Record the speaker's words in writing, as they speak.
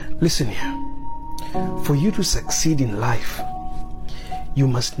Listen here. For you to succeed in life, you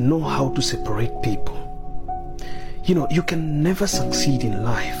must know how to separate people. You can never succeed in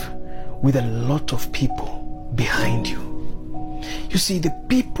life with a lot of people behind you. You see, the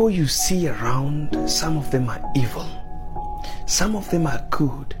people you see around, some of them are evil. Some of them are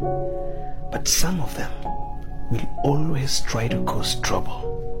good. But some of them will always try to cause trouble.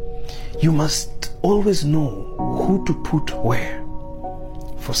 You must always know who to put where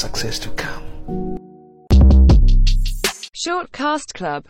for success to come. Shortcast Club.